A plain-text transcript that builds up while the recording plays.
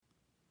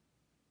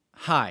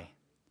Hi,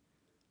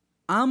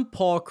 I'm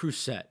Paul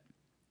Crusette.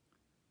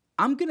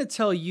 I'm going to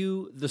tell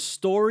you the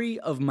story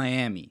of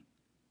Miami,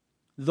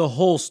 the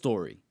whole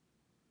story.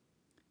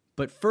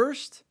 But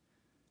first,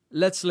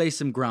 let's lay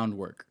some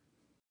groundwork.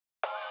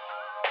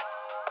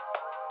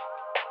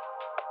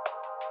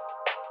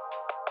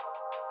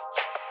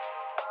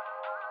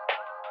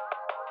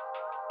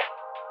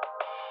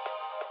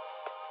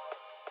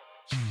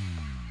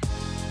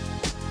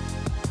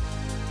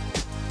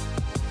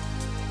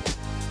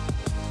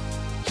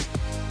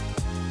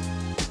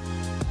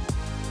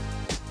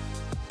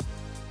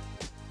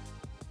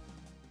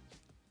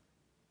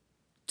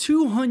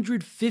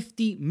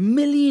 $250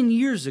 million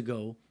years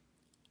ago,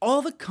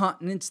 all the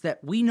continents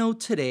that we know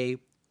today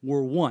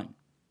were one,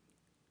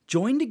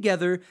 joined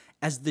together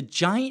as the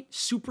giant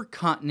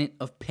supercontinent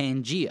of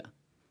Pangaea.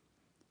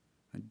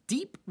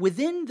 Deep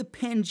within the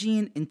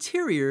Pangaean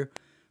interior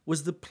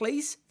was the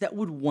place that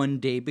would one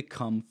day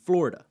become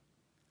Florida.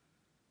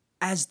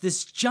 As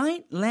this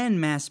giant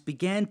landmass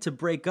began to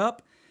break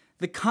up,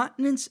 the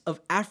continents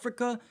of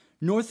Africa,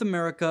 North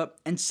America,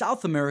 and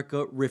South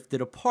America rifted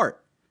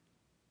apart.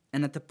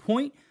 And at the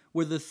point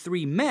where the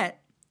three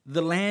met,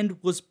 the land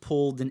was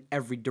pulled in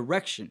every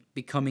direction,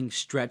 becoming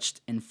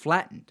stretched and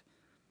flattened.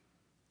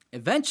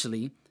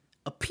 Eventually,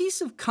 a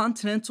piece of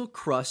continental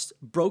crust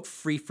broke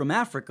free from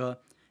Africa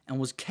and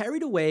was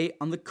carried away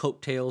on the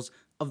coattails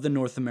of the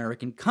North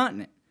American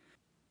continent.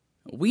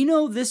 We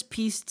know this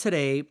piece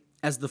today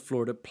as the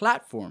Florida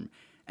Platform,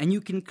 and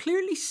you can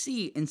clearly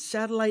see in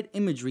satellite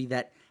imagery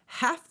that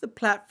half the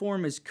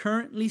platform is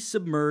currently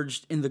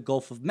submerged in the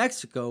Gulf of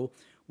Mexico,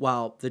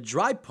 while the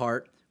dry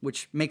part,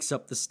 which makes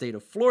up the state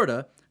of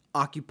Florida,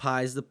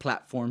 occupies the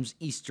platform's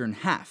eastern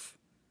half.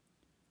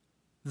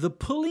 The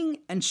pulling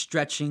and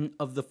stretching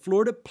of the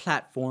Florida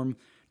platform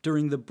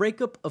during the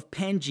breakup of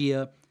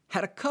Pangaea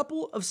had a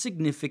couple of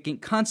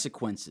significant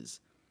consequences.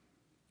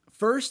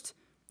 First,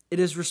 it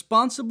is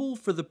responsible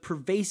for the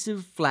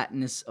pervasive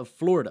flatness of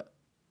Florida.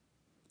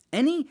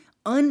 Any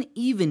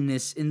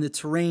unevenness in the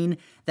terrain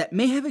that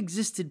may have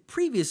existed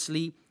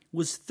previously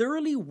was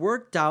thoroughly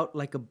worked out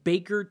like a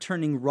baker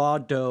turning raw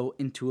dough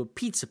into a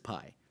pizza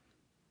pie.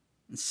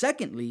 And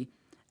secondly,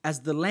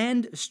 as the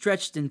land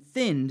stretched and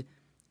thinned,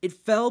 it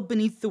fell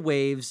beneath the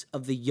waves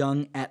of the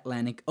young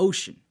Atlantic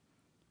Ocean,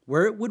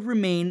 where it would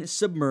remain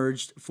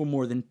submerged for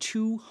more than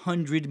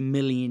 200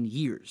 million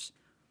years.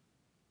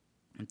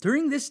 And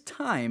during this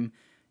time,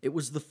 it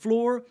was the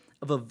floor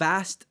of a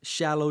vast,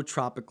 shallow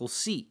tropical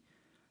sea,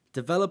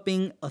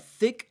 developing a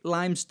thick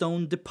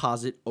limestone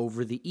deposit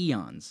over the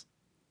eons.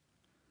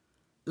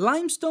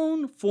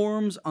 Limestone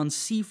forms on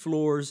sea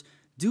floors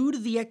due to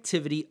the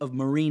activity of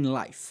marine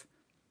life.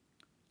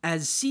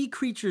 As sea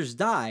creatures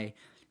die,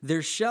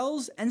 their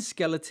shells and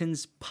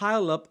skeletons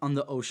pile up on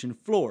the ocean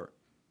floor,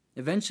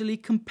 eventually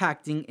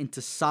compacting into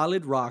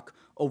solid rock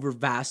over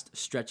vast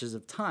stretches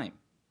of time.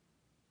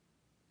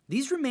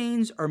 These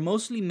remains are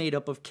mostly made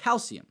up of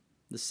calcium,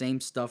 the same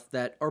stuff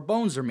that our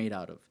bones are made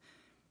out of,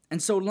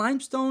 and so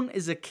limestone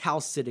is a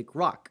calcitic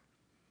rock.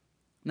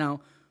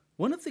 Now,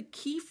 one of the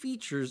key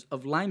features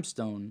of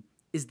limestone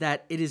is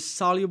that it is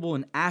soluble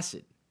in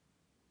acid.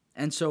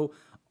 And so,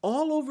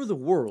 all over the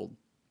world,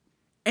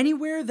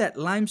 anywhere that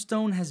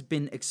limestone has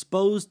been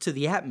exposed to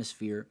the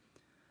atmosphere,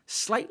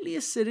 slightly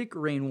acidic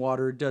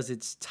rainwater does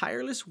its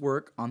tireless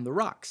work on the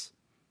rocks,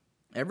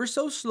 ever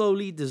so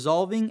slowly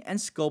dissolving and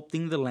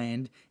sculpting the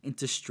land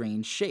into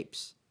strange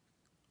shapes.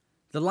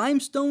 The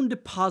limestone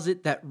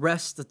deposit that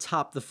rests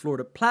atop the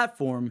Florida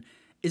platform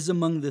is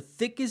among the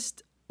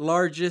thickest,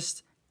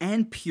 largest,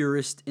 and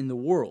purest in the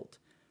world.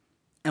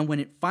 And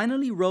when it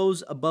finally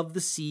rose above the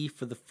sea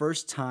for the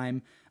first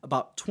time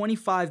about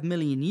 25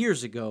 million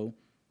years ago,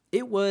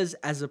 it was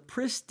as a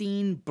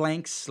pristine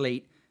blank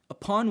slate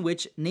upon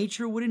which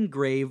nature would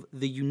engrave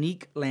the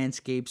unique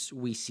landscapes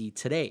we see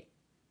today.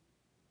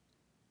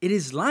 It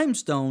is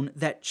limestone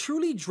that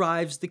truly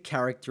drives the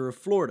character of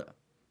Florida.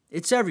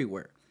 It's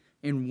everywhere,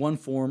 in one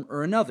form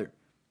or another.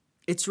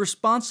 It's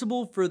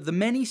responsible for the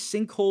many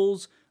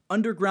sinkholes,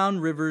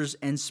 underground rivers,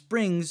 and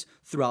springs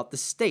throughout the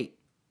state.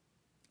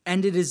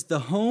 And it is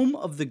the home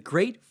of the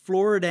Great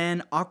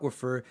Floridan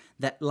Aquifer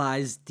that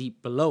lies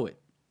deep below it.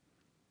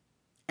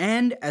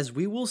 And as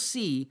we will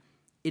see,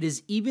 it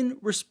is even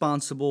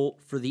responsible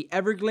for the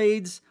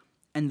Everglades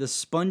and the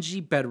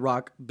spongy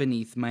bedrock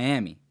beneath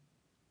Miami.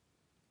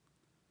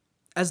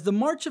 As the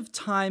march of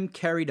time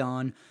carried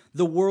on,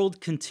 the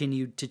world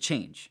continued to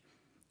change.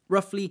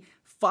 Roughly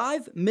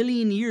 5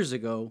 million years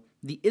ago,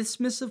 the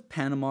Isthmus of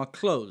Panama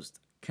closed,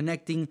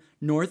 connecting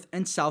North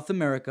and South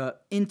America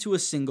into a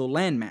single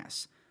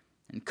landmass,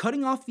 and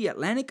cutting off the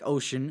Atlantic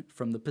Ocean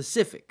from the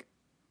Pacific.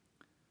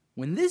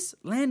 When this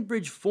land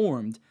bridge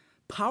formed,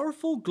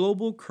 powerful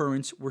global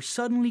currents were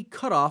suddenly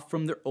cut off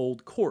from their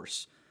old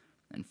course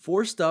and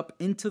forced up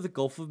into the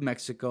Gulf of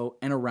Mexico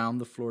and around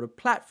the Florida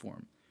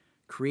platform,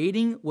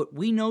 creating what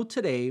we know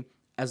today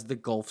as the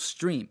Gulf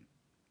Stream.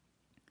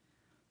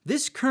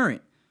 This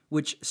current,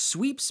 which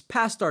sweeps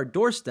past our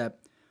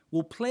doorstep,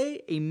 will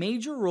play a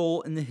major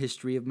role in the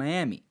history of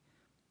Miami,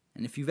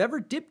 And if you've ever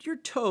dipped your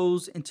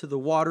toes into the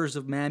waters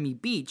of Miami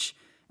Beach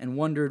and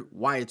wondered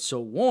why it's so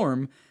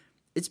warm,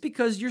 it's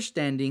because you're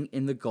standing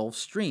in the Gulf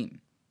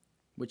Stream,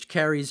 which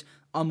carries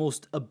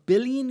almost 1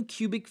 billion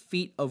cubic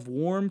feet of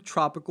warm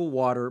tropical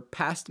water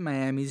past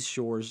Miami's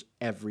shores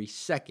every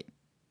second.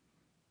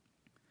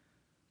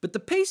 But the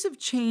pace of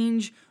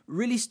change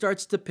really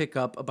starts to pick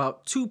up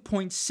about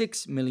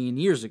 2.6 million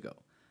years ago.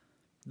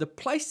 The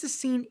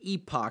Pleistocene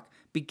epoch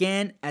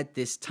began at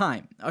this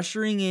time,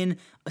 ushering in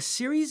a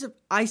series of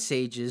ice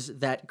ages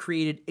that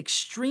created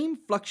extreme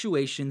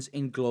fluctuations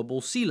in global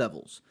sea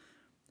levels,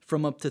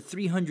 from up to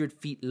 300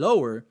 feet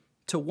lower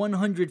to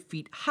 100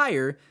 feet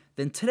higher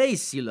than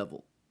today's sea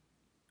level.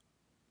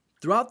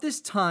 Throughout this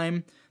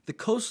time, the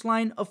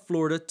coastline of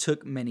Florida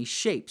took many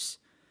shapes.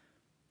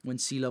 When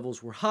sea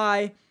levels were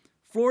high,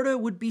 Florida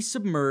would be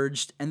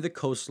submerged and the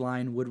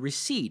coastline would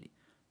recede,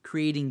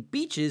 creating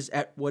beaches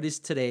at what is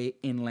today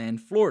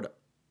inland Florida.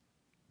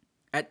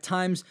 At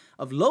times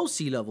of low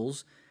sea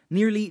levels,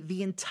 nearly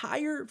the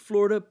entire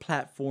Florida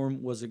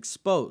platform was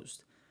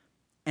exposed,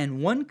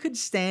 and one could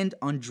stand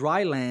on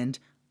dry land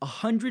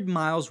 100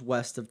 miles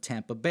west of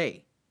Tampa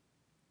Bay.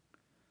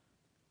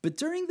 But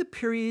during the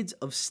periods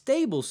of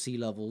stable sea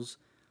levels,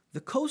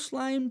 the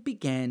coastline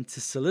began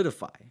to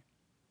solidify.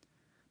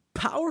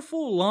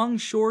 Powerful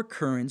longshore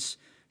currents,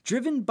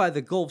 driven by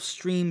the Gulf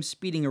Stream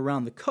speeding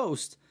around the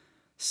coast,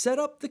 set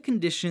up the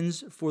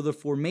conditions for the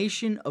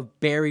formation of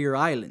barrier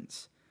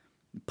islands,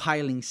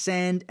 piling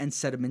sand and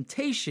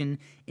sedimentation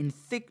in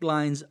thick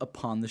lines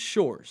upon the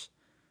shores.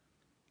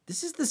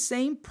 This is the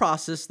same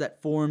process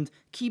that formed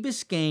Key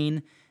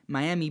Biscayne,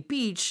 Miami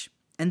Beach,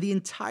 and the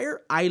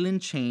entire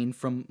island chain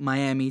from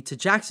Miami to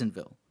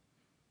Jacksonville.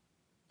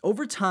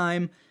 Over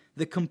time,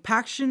 the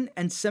compaction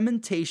and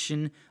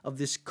cementation of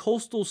this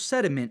coastal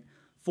sediment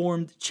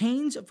formed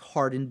chains of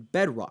hardened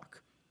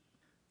bedrock,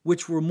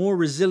 which were more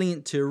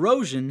resilient to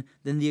erosion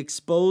than the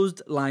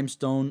exposed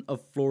limestone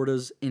of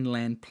Florida's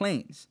inland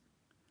plains.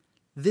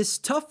 This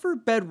tougher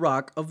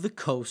bedrock of the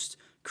coast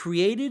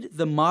created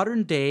the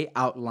modern-day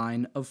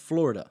outline of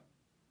Florida.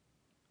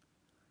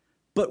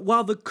 But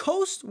while the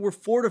coasts were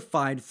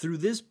fortified through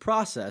this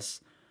process,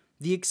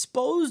 the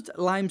exposed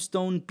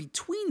limestone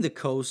between the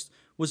coasts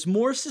was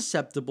more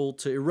susceptible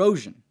to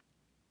erosion.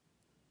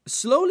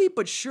 Slowly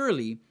but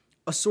surely,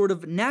 a sort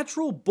of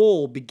natural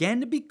bowl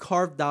began to be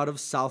carved out of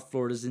South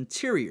Florida's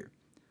interior,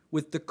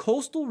 with the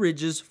coastal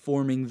ridges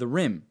forming the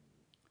rim.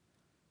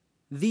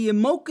 The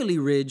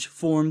Immokalee Ridge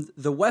formed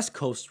the west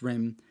coast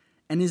rim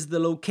and is the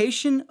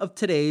location of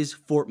today's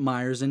Fort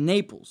Myers and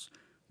Naples,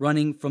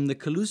 running from the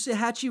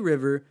Caloosahatchee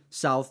River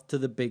south to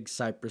the Big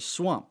Cypress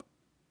Swamp.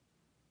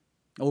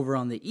 Over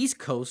on the east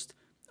coast,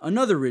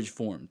 another ridge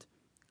formed,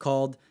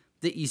 called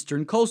the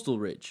Eastern Coastal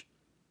Ridge,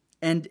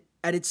 and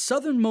at its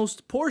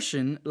southernmost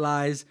portion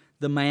lies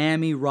the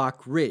Miami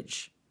Rock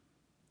Ridge,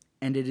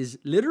 and it is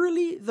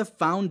literally the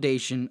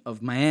foundation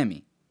of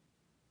Miami.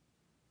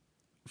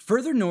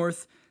 Further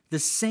north, the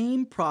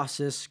same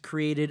process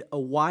created a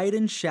wide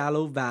and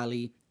shallow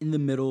valley in the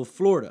middle of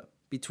Florida,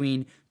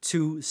 between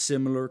two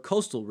similar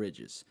coastal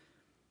ridges.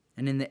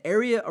 And in the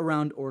area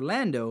around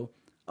Orlando,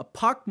 a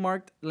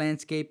pockmarked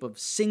landscape of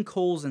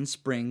sinkholes and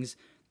springs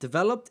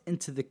developed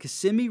into the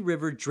Kissimmee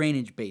River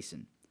drainage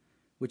basin,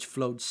 which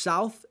flowed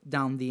south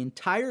down the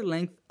entire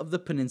length of the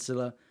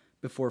peninsula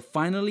before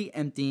finally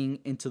emptying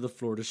into the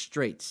Florida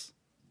Straits.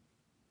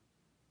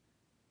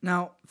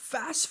 Now,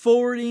 fast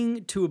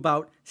forwarding to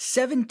about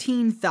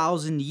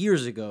 17,000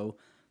 years ago,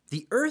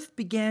 the Earth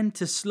began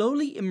to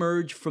slowly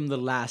emerge from the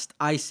last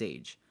ice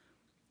age.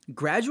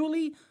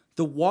 Gradually,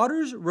 the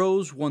waters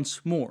rose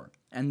once more,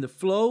 and the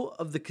flow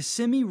of the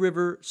Kissimmee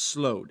River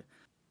slowed.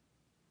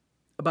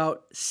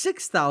 About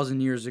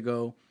 6,000 years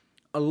ago,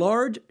 a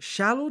large,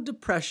 shallow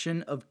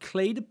depression of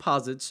clay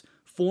deposits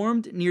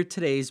formed near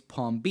today's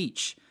Palm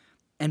Beach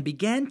and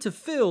began to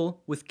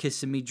fill with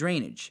Kissimmee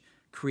drainage,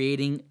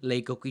 creating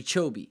Lake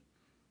Okeechobee.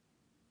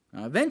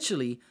 Now,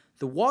 eventually,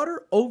 the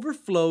water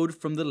overflowed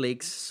from the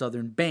lake's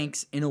southern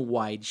banks in a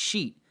wide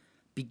sheet,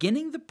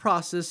 beginning the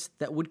process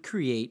that would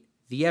create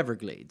the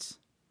Everglades.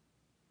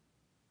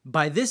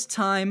 By this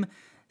time,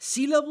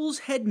 sea levels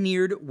had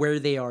neared where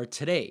they are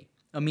today,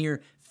 a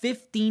mere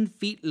 15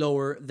 feet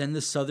lower than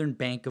the southern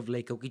bank of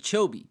Lake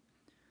Okeechobee.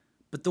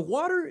 But the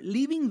water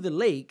leaving the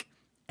lake,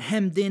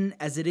 hemmed in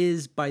as it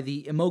is by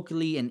the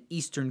Immokalee and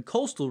eastern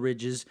coastal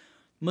ridges,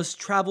 must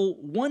travel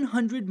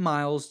 100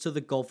 miles to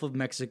the Gulf of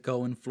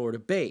Mexico and Florida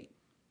Bay.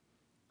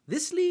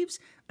 This leaves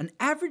an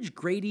average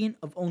gradient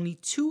of only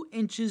 2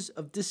 inches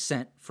of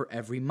descent for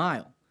every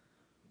mile.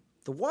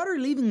 The water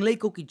leaving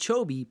Lake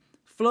Okeechobee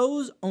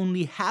flows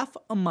only half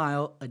a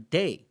mile a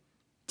day,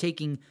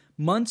 taking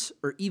months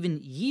or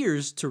even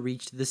years to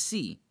reach the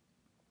sea.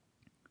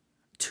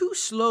 Too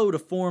slow to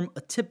form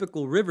a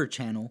typical river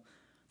channel,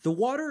 the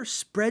water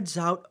spreads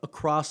out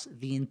across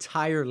the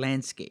entire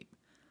landscape.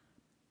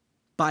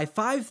 By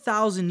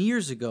 5,000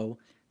 years ago,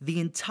 the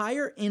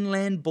entire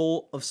inland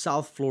bowl of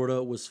South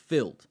Florida was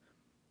filled,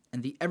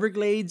 and the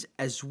Everglades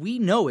as we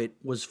know it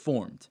was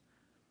formed.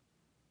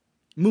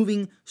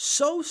 moving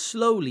so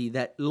slowly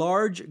that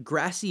large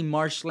grassy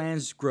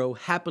marshlands grow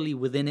happily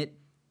within it.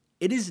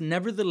 It is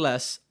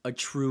nevertheless a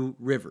true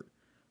river,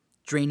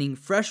 draining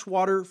fresh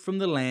water from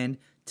the land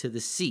to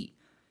the sea,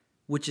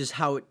 which is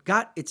how it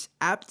got its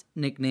apt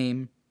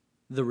nickname,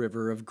 the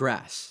River of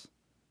Grass.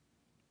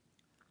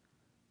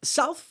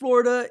 South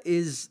Florida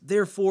is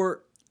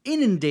therefore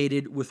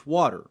inundated with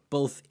water,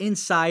 both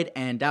inside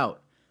and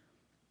out.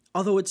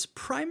 Although its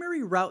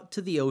primary route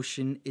to the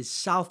ocean is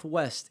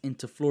southwest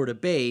into Florida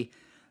Bay,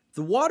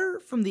 the water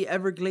from the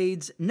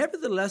Everglades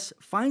nevertheless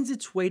finds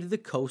its way to the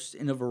coast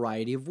in a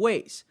variety of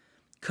ways,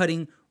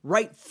 cutting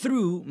right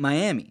through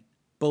Miami,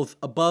 both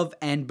above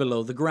and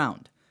below the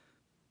ground.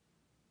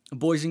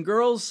 Boys and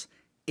girls,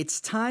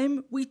 it's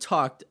time we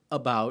talked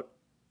about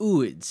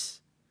ooids.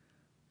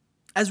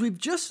 As we've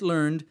just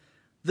learned,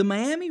 the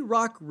Miami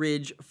Rock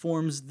Ridge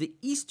forms the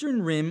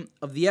eastern rim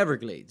of the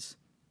Everglades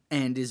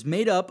and is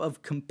made up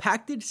of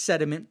compacted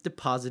sediment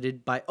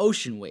deposited by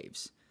ocean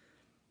waves.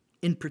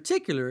 In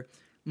particular,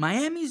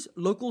 Miami's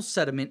local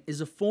sediment is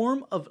a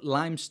form of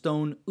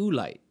limestone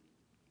oolite.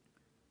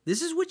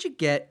 This is what you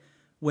get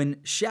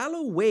when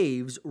shallow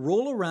waves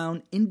roll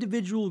around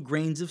individual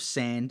grains of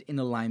sand in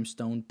a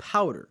limestone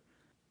powder.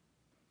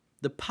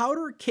 The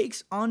powder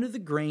cakes onto the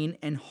grain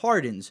and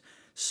hardens,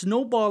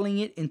 snowballing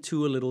it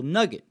into a little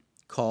nugget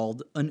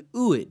called an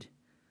ooid.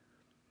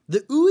 The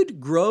ooid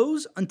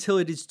grows until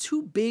it is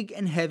too big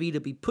and heavy to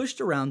be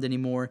pushed around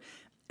anymore,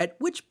 at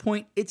which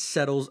point it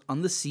settles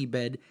on the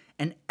seabed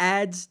and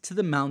adds to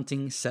the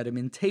mounting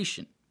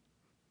sedimentation.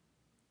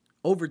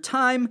 Over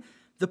time,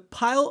 the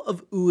pile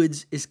of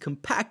ooids is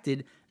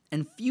compacted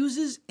and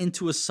fuses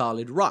into a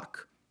solid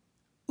rock,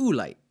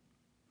 oolite.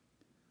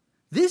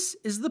 This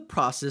is the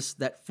process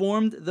that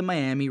formed the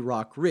Miami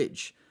Rock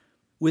Ridge,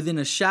 within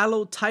a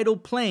shallow tidal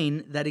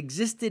plain that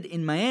existed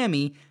in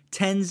Miami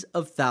tens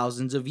of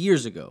thousands of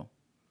years ago.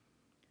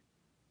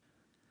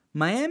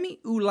 Miami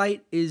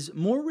oolite is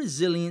more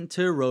resilient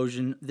to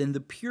erosion than the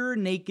pure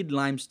naked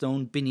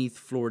limestone beneath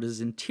Florida's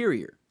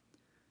interior,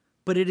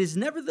 but it is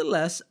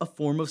nevertheless a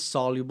form of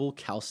soluble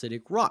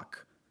calcitic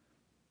rock.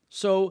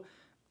 So,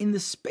 in the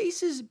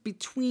spaces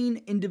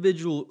between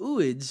individual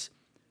ooids,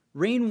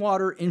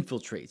 rainwater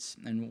infiltrates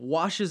and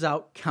washes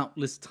out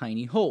countless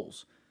tiny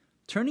holes,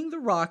 turning the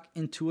rock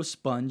into a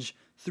sponge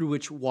through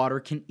which water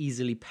can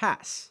easily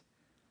pass.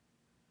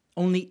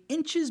 Only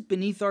inches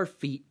beneath our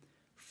feet,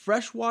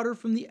 fresh water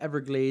from the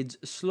Everglades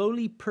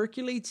slowly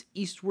percolates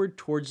eastward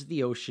towards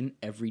the ocean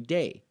every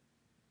day.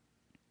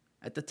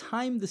 At the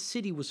time the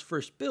city was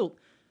first built,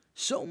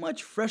 so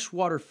much fresh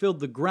water filled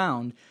the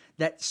ground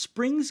that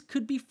springs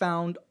could be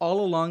found all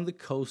along the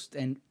coast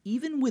and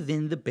even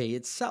within the bay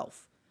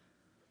itself.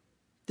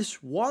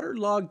 This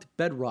waterlogged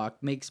bedrock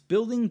makes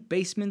building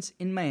basements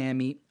in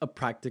Miami a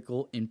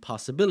practical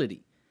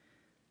impossibility.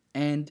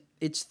 And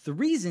it's the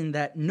reason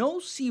that no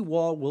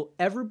seawall will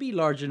ever be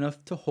large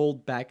enough to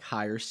hold back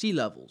higher sea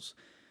levels.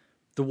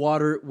 The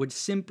water would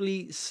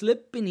simply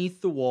slip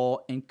beneath the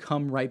wall and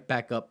come right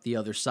back up the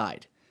other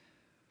side.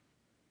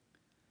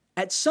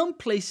 At some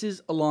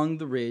places along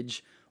the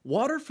ridge,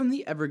 water from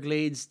the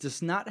Everglades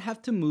does not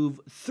have to move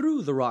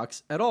through the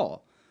rocks at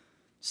all.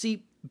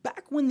 See,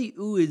 back when the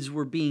ooids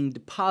were being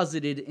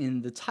deposited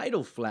in the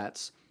tidal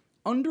flats,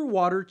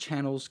 underwater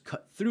channels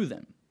cut through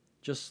them,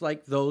 just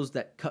like those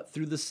that cut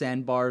through the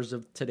sandbars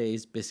of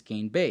today's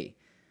Biscayne Bay.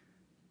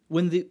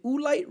 When the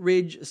oolite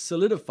ridge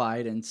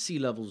solidified and sea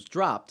levels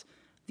dropped,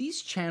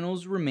 these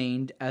channels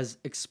remained as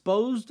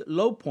exposed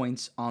low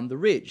points on the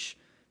ridge,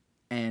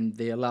 and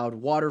they allowed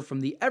water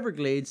from the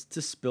Everglades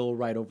to spill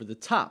right over the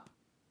top,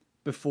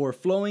 before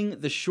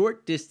flowing the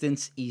short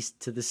distance east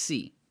to the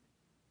sea.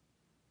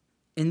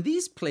 In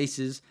these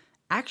places,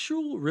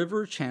 actual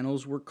river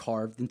channels were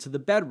carved into the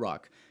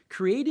bedrock,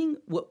 creating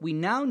what we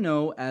now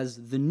know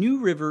as the New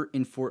River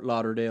in Fort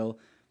Lauderdale,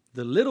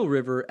 the Little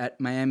River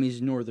at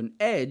Miami's northern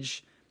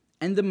edge,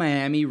 and the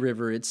Miami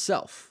River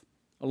itself,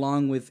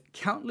 along with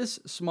countless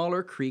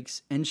smaller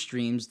creeks and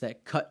streams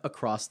that cut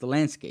across the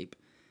landscape.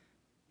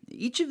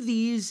 Each of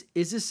these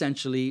is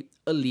essentially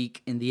a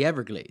leak in the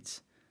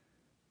Everglades.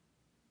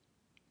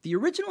 The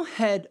original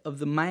head of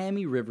the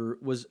Miami River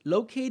was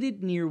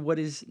located near what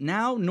is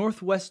now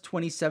Northwest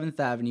 27th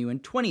Avenue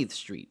and 20th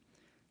Street.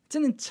 It's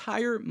an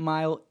entire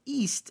mile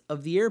east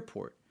of the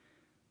airport.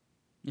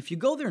 If you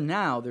go there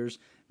now, there's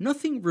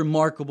nothing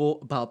remarkable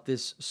about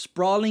this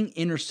sprawling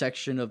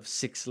intersection of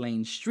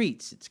 6-lane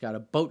streets. It's got a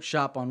boat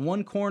shop on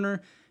one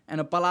corner and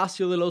a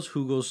Palacio de los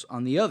Jugos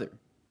on the other.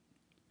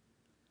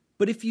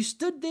 But if you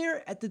stood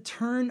there at the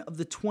turn of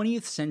the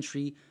 20th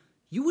century,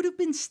 you would have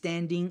been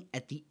standing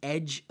at the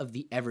edge of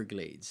the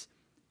Everglades,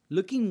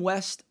 looking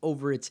west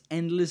over its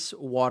endless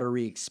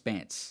watery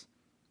expanse.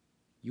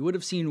 You would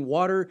have seen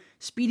water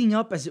speeding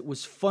up as it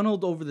was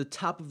funneled over the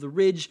top of the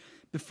ridge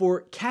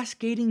before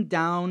cascading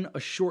down a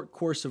short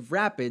course of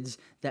rapids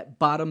that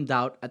bottomed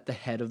out at the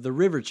head of the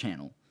river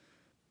channel.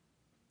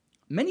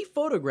 Many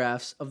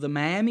photographs of the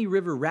Miami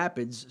River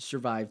rapids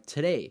survive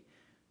today,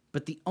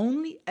 but the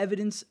only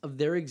evidence of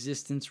their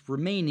existence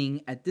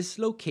remaining at this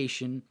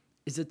location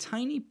is a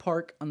tiny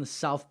park on the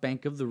south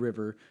bank of the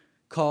river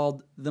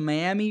called the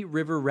Miami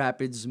River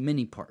Rapids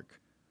Mini Park.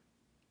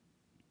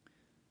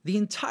 The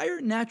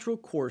entire natural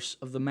course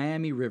of the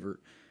Miami River,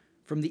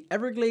 from the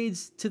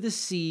Everglades to the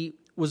sea,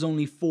 was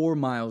only 4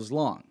 miles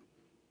long.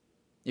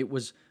 It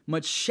was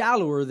much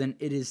shallower than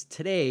it is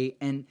today,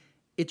 and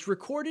it's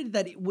recorded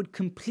that it would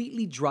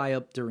completely dry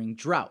up during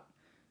drought.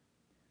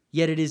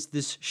 Yet it is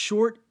this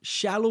short,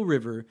 shallow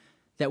river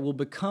that will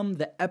become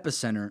the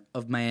epicenter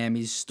of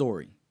Miami's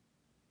story.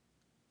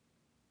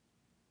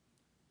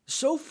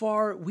 So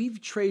far,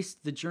 we've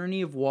traced the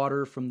journey of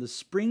water from the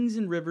springs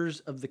and rivers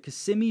of the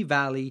Kissimmee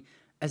Valley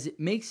as it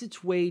makes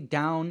its way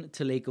down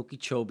to Lake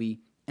Okeechobee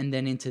and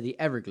then into the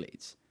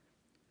Everglades.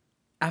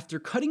 After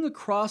cutting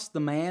across the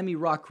Miami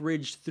Rock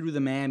Ridge through the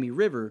Miami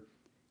River,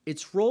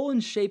 its role in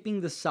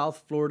shaping the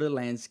South Florida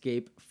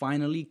landscape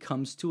finally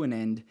comes to an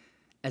end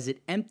as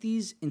it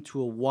empties into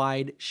a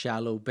wide,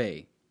 shallow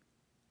bay,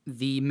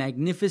 the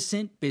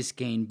magnificent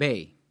Biscayne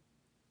Bay.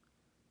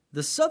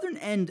 The southern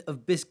end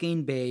of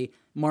Biscayne Bay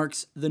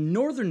marks the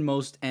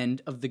northernmost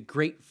end of the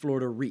Great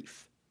Florida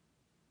Reef.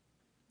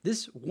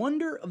 This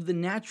wonder of the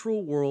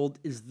natural world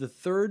is the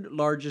third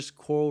largest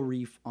coral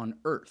reef on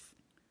Earth,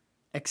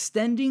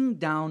 extending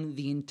down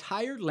the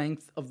entire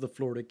length of the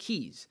Florida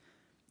Keys,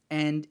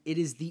 and it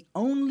is the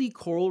only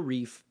coral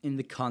reef in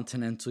the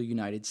continental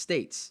United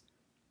States.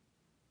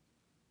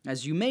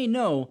 As you may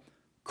know,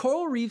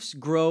 coral reefs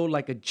grow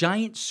like a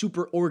giant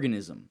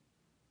superorganism.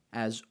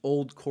 As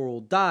old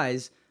coral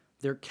dies,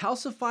 their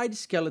calcified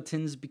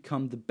skeletons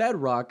become the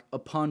bedrock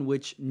upon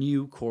which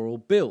new coral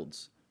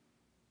builds.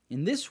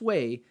 In this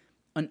way,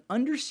 an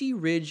undersea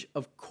ridge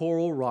of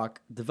coral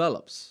rock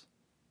develops.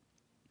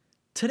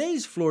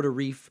 Today's Florida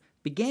Reef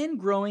began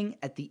growing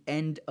at the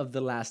end of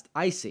the last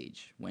ice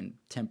age, when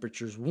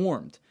temperatures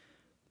warmed,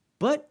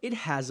 but it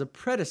has a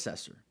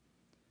predecessor.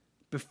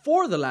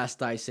 Before the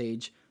last ice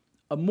age,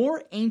 a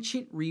more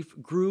ancient reef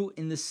grew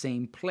in the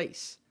same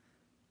place.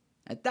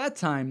 At that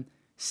time,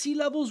 sea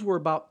levels were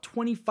about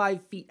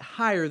 25 feet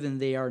higher than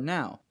they are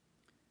now,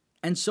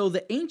 and so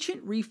the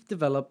ancient reef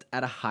developed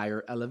at a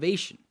higher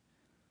elevation.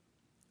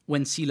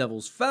 When sea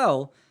levels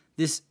fell,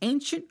 this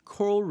ancient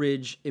coral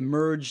ridge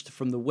emerged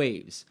from the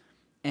waves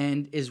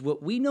and is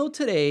what we know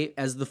today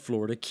as the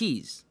Florida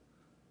Keys.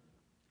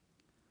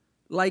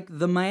 Like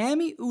the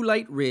Miami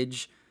Oolite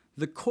Ridge,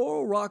 the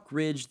coral rock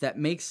ridge that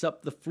makes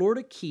up the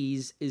Florida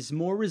Keys is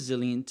more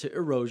resilient to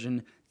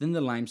erosion than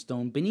the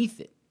limestone beneath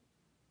it.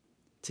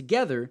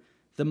 Together,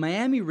 the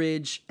Miami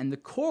Ridge and the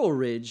Coral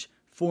Ridge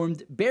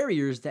formed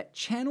barriers that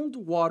channeled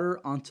water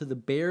onto the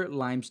bare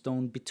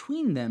limestone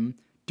between them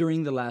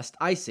during the last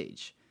ice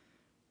age.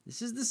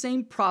 This is the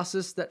same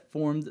process that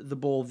formed the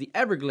bowl of the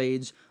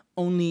Everglades,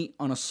 only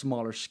on a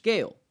smaller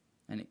scale,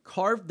 and it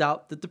carved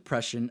out the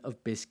depression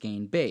of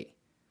Biscayne Bay.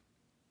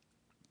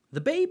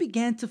 The bay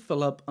began to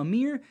fill up a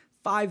mere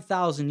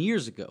 5,000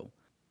 years ago.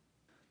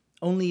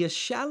 Only a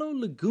shallow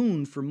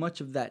lagoon for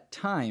much of that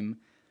time,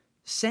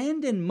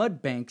 sand and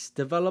mud banks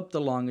developed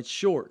along its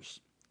shores,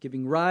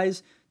 giving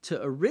rise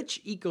to a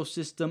rich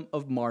ecosystem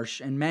of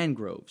marsh and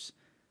mangroves.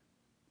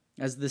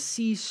 As the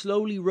sea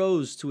slowly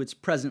rose to its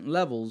present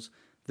levels,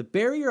 the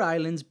barrier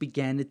islands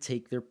began to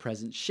take their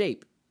present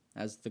shape,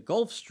 as the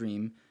Gulf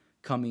Stream,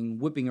 coming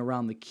whipping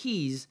around the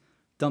Keys,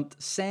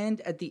 dumped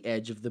sand at the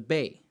edge of the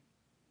bay.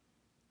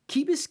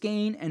 Key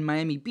Biscayne and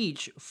Miami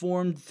Beach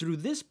formed through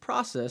this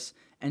process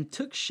and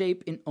took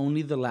shape in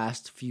only the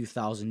last few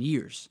thousand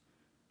years.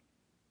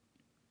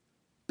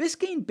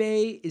 Biscayne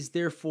Bay is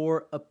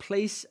therefore a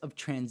place of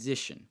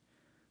transition,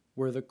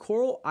 where the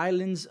coral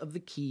islands of the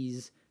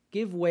Keys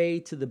give way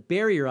to the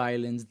barrier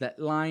islands that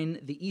line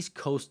the east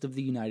coast of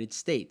the United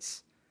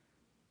States.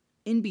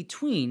 In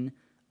between,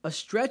 a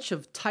stretch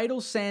of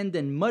tidal sand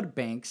and mud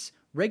banks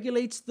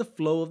regulates the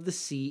flow of the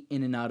sea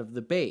in and out of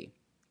the bay,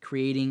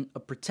 creating a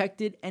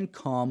protected and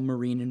calm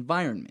marine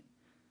environment.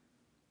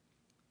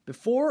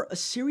 Before a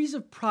series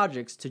of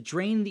projects to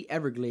drain the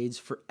Everglades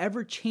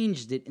forever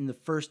changed it in the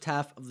first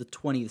half of the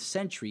 20th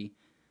century,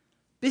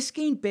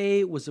 Biscayne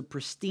Bay was a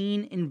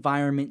pristine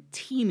environment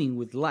teeming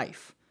with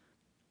life.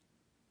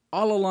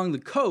 All along the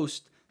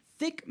coast,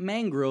 thick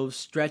mangroves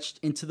stretched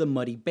into the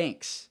muddy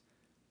banks.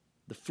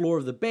 The floor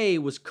of the bay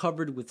was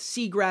covered with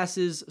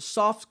seagrasses,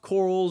 soft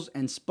corals,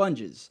 and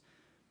sponges.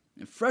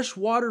 And fresh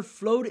water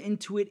flowed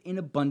into it in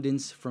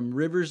abundance from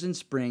rivers and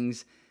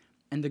springs,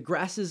 and the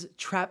grasses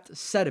trapped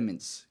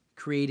sediments,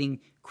 creating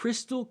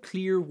crystal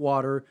clear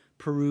water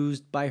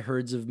perused by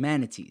herds of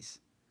manatees.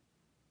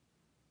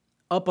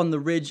 Up on the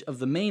ridge of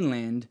the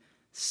mainland,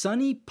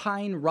 sunny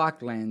pine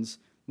rocklands,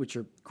 which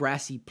are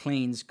grassy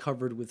plains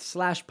covered with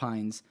slash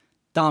pines,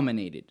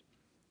 dominated.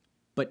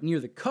 But near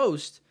the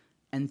coast,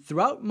 and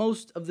throughout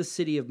most of the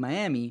city of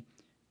Miami,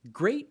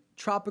 great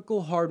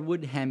tropical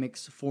hardwood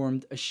hammocks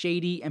formed a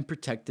shady and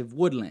protective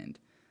woodland.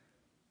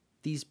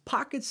 These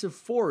pockets of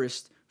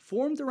forest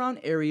formed around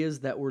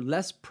areas that were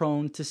less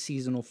prone to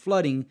seasonal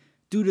flooding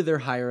due to their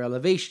higher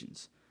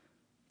elevations.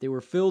 They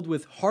were filled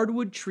with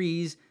hardwood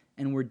trees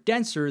and were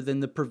denser than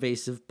the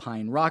pervasive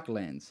pine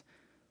rocklands.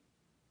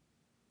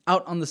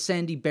 Out on the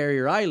sandy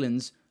barrier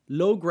islands,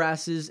 low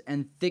grasses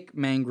and thick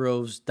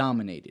mangroves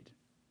dominated.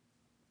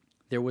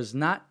 There was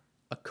not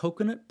a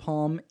coconut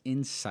palm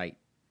in sight.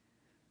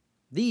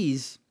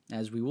 These,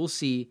 as we will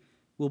see,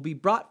 will be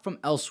brought from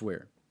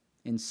elsewhere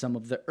in some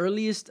of the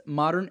earliest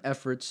modern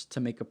efforts to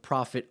make a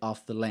profit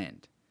off the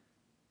land.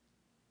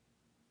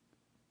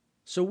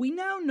 So we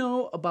now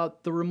know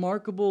about the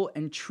remarkable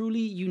and truly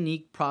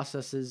unique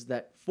processes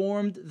that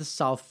formed the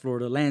South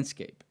Florida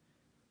landscape.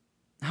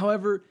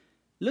 However,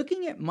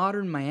 looking at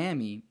modern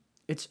Miami,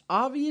 it's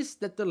obvious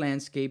that the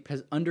landscape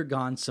has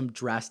undergone some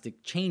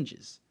drastic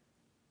changes.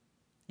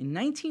 In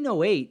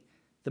 1908,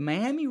 the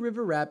Miami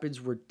River Rapids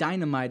were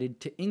dynamited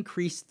to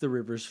increase the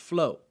river's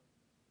flow,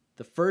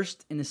 the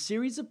first in a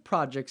series of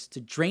projects to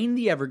drain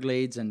the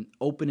Everglades and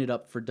open it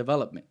up for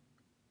development.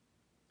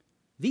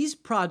 These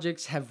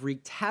projects have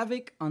wreaked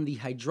havoc on the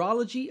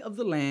hydrology of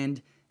the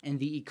land and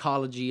the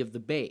ecology of the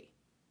bay.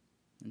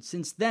 And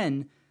since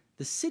then,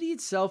 the city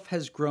itself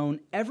has grown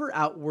ever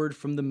outward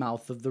from the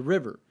mouth of the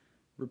river,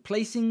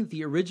 replacing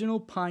the original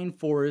pine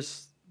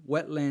forests,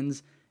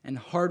 wetlands, and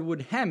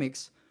hardwood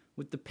hammocks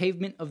with the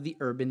pavement of the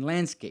urban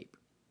landscape,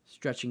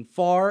 stretching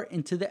far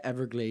into the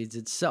Everglades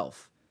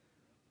itself.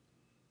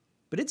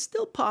 But it's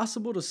still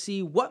possible to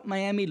see what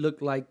Miami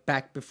looked like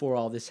back before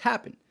all this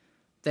happened,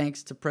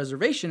 thanks to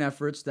preservation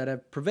efforts that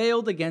have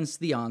prevailed against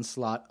the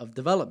onslaught of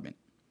development.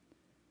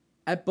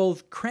 At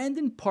both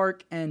Crandon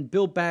Park and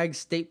Bill Baggs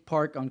State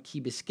Park on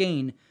Key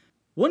Biscayne,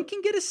 one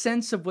can get a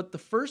sense of what the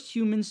first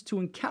humans to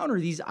encounter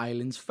these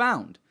islands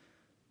found.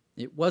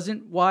 It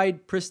wasn't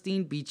wide,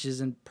 pristine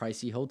beaches and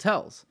pricey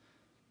hotels.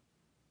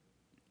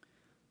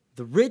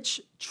 The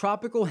rich,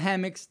 tropical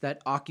hammocks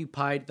that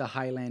occupied the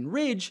Highland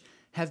Ridge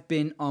have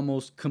been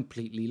almost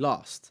completely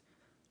lost.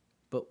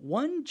 But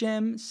one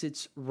gem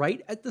sits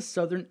right at the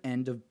southern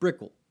end of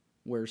Brickell,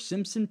 where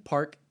Simpson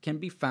Park can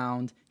be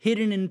found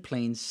hidden in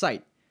plain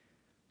sight,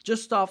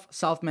 just off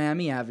South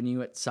Miami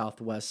Avenue at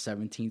Southwest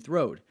 17th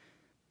Road.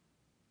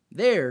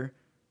 There,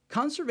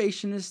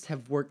 conservationists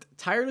have worked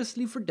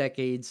tirelessly for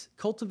decades,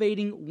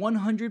 cultivating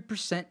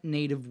 100%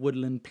 native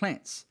woodland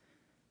plants.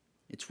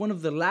 It's one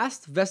of the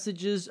last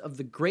vestiges of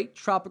the great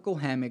tropical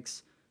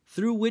hammocks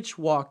through which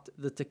walked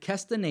the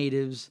Tequesta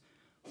natives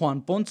Juan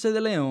Ponce de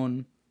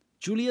Leon,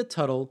 Julia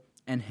Tuttle,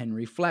 and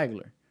Henry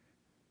Flagler.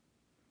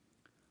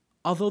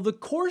 Although the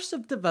course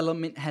of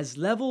development has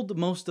leveled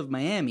most of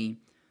Miami,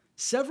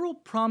 several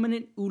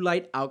prominent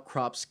oolite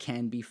outcrops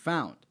can be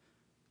found,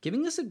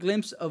 giving us a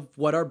glimpse of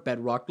what our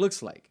bedrock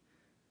looks like.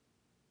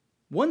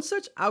 One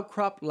such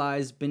outcrop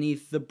lies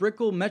beneath the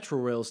Brickell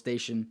Metrorail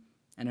station,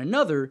 and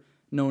another,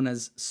 known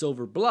as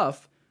Silver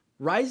Bluff,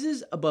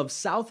 rises above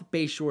South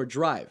Bayshore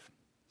Drive,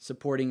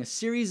 supporting a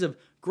series of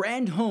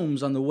grand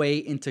homes on the way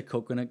into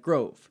Coconut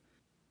Grove.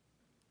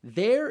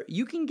 There,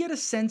 you can get a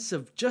sense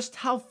of just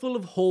how full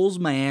of holes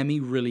Miami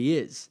really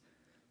is.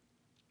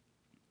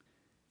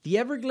 The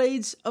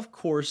Everglades, of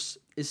course,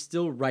 is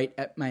still right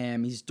at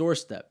Miami's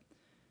doorstep,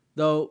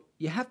 though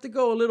you have to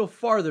go a little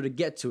farther to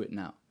get to it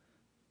now.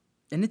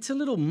 And it's a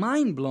little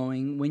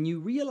mind-blowing when you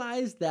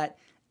realize that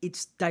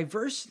its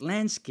diverse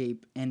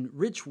landscape and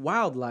rich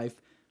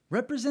wildlife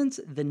represents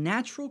the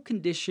natural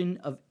condition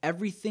of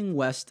everything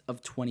west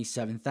of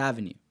 27th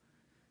Avenue.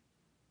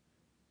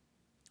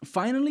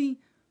 Finally,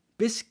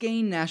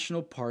 Biscayne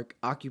National Park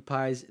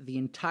occupies the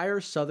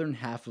entire southern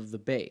half of the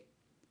bay.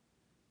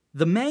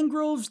 The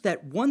mangroves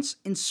that once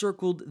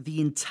encircled the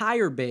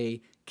entire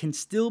bay can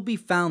still be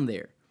found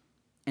there,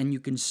 and you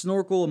can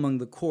snorkel among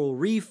the coral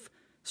reef,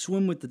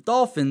 swim with the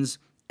dolphins,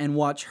 and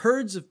watch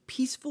herds of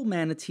peaceful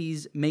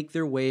manatees make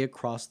their way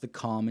across the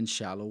calm and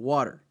shallow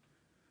water.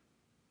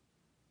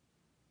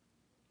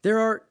 There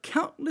are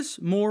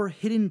countless more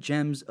hidden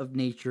gems of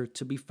nature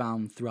to be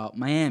found throughout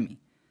Miami,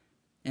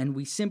 and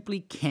we simply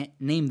can't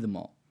name them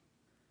all.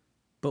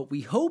 But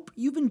we hope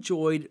you've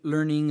enjoyed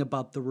learning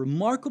about the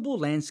remarkable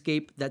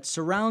landscape that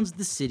surrounds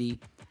the city,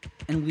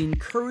 and we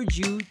encourage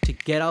you to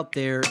get out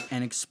there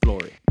and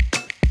explore it.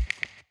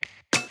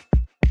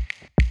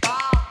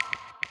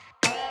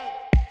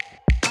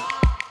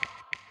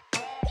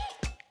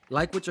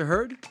 Like what you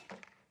heard?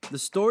 The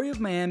Story of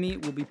Miami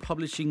will be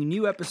publishing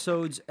new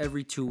episodes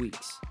every 2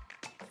 weeks.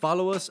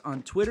 Follow us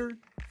on Twitter,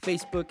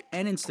 Facebook,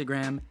 and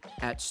Instagram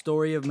at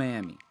Story of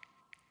Miami.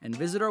 And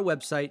visit our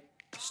website,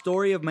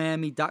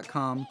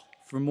 storyofmiami.com,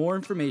 for more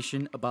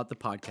information about the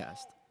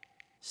podcast.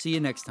 See you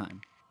next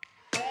time.